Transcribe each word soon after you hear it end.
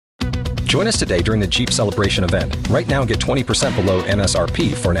Join us today during the Jeep Celebration event. Right now, get 20% below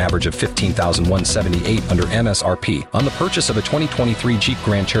MSRP for an average of $15,178 under MSRP on the purchase of a 2023 Jeep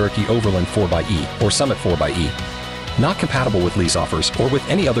Grand Cherokee Overland 4xE or Summit 4xE. Not compatible with lease offers or with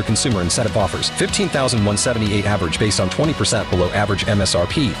any other consumer incentive offers. $15,178 average based on 20% below average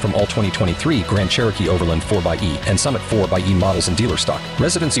MSRP from all 2023 Grand Cherokee Overland 4xE and Summit 4xE models in dealer stock.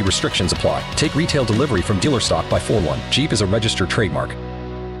 Residency restrictions apply. Take retail delivery from dealer stock by 4/1. Jeep is a registered trademark.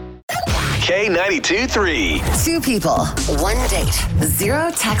 K92-3. Two people, one date,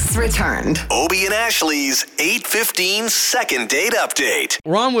 0 texts returned. Obie and Ashley's 8:15 second date update.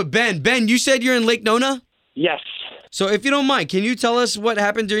 We're on with Ben. Ben, you said you're in Lake Nona? Yes. So if you don't mind, can you tell us what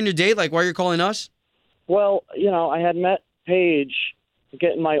happened during your date, like why you're calling us? Well, I had met Paige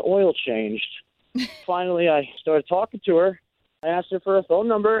getting my oil changed. Finally, I started talking to her. I asked her for a phone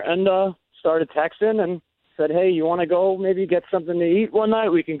number and started texting and said, hey, you want to go maybe get something to eat one night?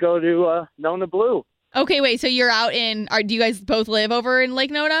 We can go to Nona Blue. Okay, wait, so you're out do you guys both live over in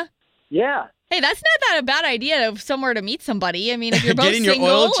Lake Nona? Yeah. Hey, that's not that a bad idea of somewhere to meet somebody. I mean, if you're both Getting single.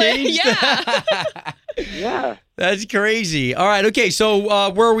 your oil changed? Yeah. Yeah. That's crazy. All right, okay,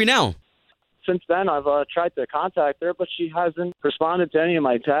 so where are we now? Since then, I've tried to contact her, but she hasn't responded to any of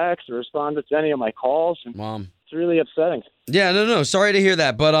my texts or responded to any of my calls. Mom. It's really upsetting. Yeah, no. Sorry to hear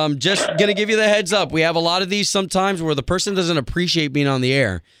that, but I'm just going to give you the heads up. We have a lot of these sometimes where the person doesn't appreciate being on the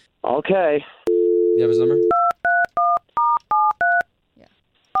air. Okay. You have his number? Yeah.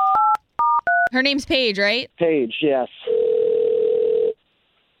 Her name's Paige, right? Paige, yes.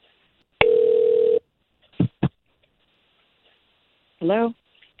 Hello?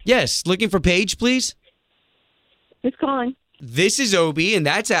 Yes, looking for Paige, please? Who's calling? This is Obie, and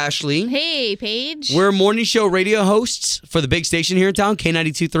that's Ashley. Hey, Paige. We're morning show radio hosts for the big station here in town,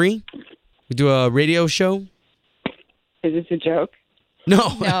 K92.3. We do a radio show. Is this a joke?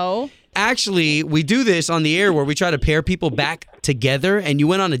 No. Actually, we do this on the air where we try to pair people back together, and you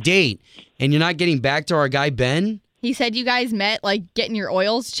went on a date, and you're not getting back to our guy, Ben. He said you guys met, like, getting your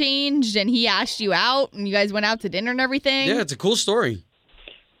oils changed, and he asked you out, and you guys went out to dinner and everything. Yeah, it's a cool story.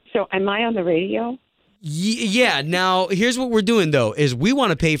 So am I on the radio? Yeah, now, here's what we're doing, though, is we want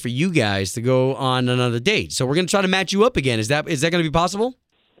to pay for you guys to go on another date. So we're going to try to match you up again. Is that going to be possible?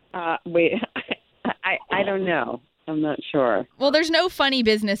 Wait, I don't know. I'm not sure. Well, there's no funny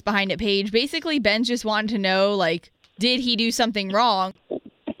business behind it, Paige. Basically, Ben's just wanting to know, like, did he do something wrong?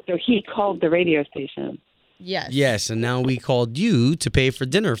 So he called the radio station. Yes. Yes, and now we called you to pay for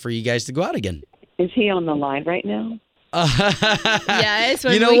dinner for you guys to go out again. Is he on the line right now? Yes,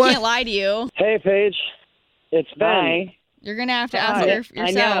 but You know we what? can't lie to you. Hey, Paige. It's Ben. Hi. You're going to have to ask Hi. her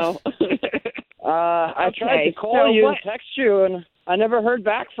yourself. I know. I tried Okay, to call so you what- and text you, and I never heard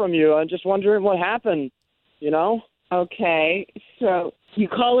back from you. I'm just wondering what happened, Okay, so you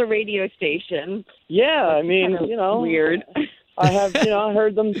call a radio station. Yeah, I mean, Kinda weird. I have, I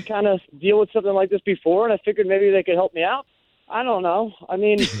heard them kind of deal with something like this before, and I figured maybe they could help me out. I don't know. I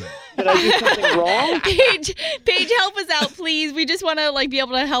mean, did I do something wrong? Paige, help us out, please. We just want to be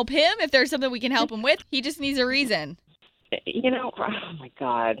able to help him if there's something we can help him with. He just needs a reason. Oh my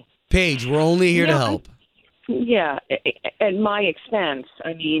God. Paige, we're only here to help. Yeah, at my expense.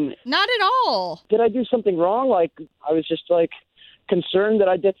 I mean, Not at all. Did I do something wrong? I was just, concerned that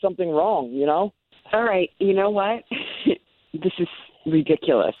I did something wrong, all right, you know what? This is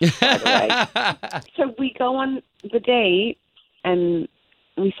ridiculous, by the way. So we go on the date, and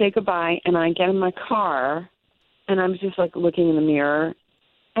we say goodbye, and I get in my car, and I'm just, looking in the mirror,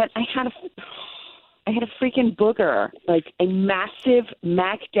 and I had a freaking booger, a massive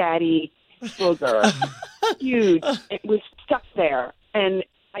Mac Daddy booger. Huge. It was stuck there, and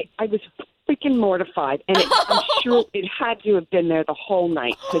I was freaking mortified, and I'm sure it had to have been there the whole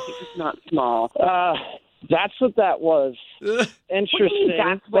night because it was not small. That's what that was. What Interesting. do you mean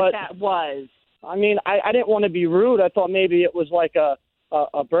that's what that was? I mean, I didn't want to be rude. I thought maybe it was like a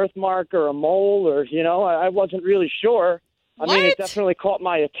birthmark or a mole or, I wasn't really sure. I mean, it definitely caught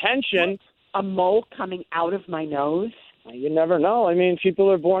my attention. A mole coming out of my nose? You never know. I mean, people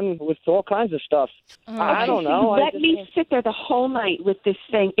are born with all kinds of stuff. I don't know. Let me sit there the whole night with this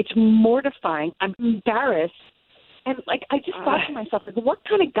thing. It's mortifying. I'm embarrassed. And, I just thought to myself, what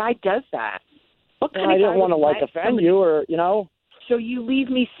kind of guy does that? What kind I of didn't guy want to, would let offend somebody- you or, So you leave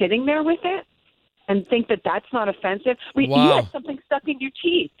me sitting there with it and think that that's not offensive? You Wow. had something stuck in your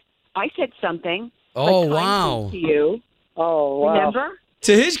teeth. I said something. Oh, kind wow. to you. Oh, wow. Remember?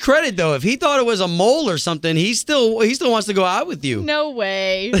 To his credit, though, if he thought it was a mole or something, he still wants to go out with you. No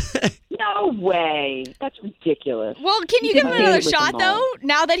way. No way. That's ridiculous. Well, can you give him didn't another date with shot, a though, mole.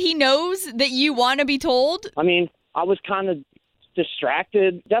 now that he knows that you want to be told? I mean, I was kind of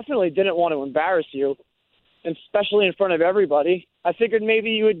distracted. Definitely didn't want to embarrass you, especially in front of everybody. I figured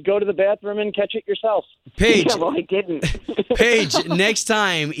maybe you would go to the bathroom and catch it yourself. Paige, Yeah, well, I didn't. Paige, next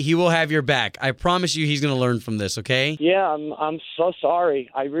time he will have your back. I promise you he's going to learn from this, okay? Yeah, I'm so sorry.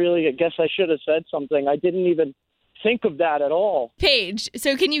 I guess I should have said something. I didn't even think of that at all. Paige,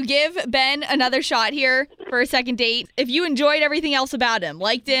 so can you give Ben another shot here for a second date? If you enjoyed everything else about him,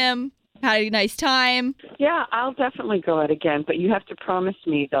 liked him, had a nice time. Yeah, I'll definitely go out again, but you have to promise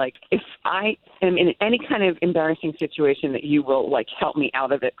me, like, if I am in any kind of embarrassing situation, that you will, like, help me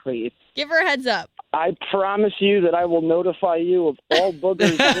out of it, please. Give her a heads up. I promise you that I will notify you of all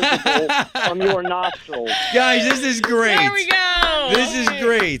boogers visible from your nostrils. Guys, this is great. There we go. This is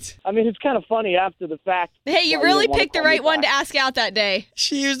great. I mean, it's kind of funny after the fact. Hey, you why really didn't wanna picked the call me right one to back. ask out that day.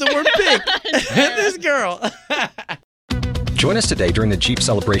 She used the word pick. This girl. Join us today during the Jeep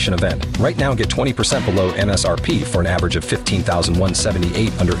Celebration event. Right now, get 20% below MSRP for an average of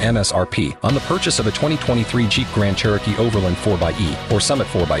 $15,178 under MSRP on the purchase of a 2023 Jeep Grand Cherokee Overland 4xE or Summit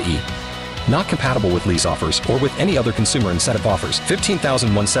 4xE. Not compatible with lease offers or with any other consumer incentive offers.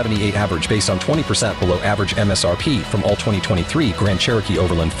 $15,178 average based on 20% below average MSRP from all 2023 Grand Cherokee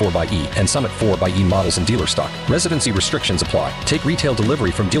Overland 4xE and Summit 4xE models in dealer stock. Residency restrictions apply. Take retail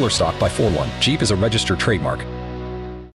delivery from dealer stock by 4/1. Jeep is a registered trademark.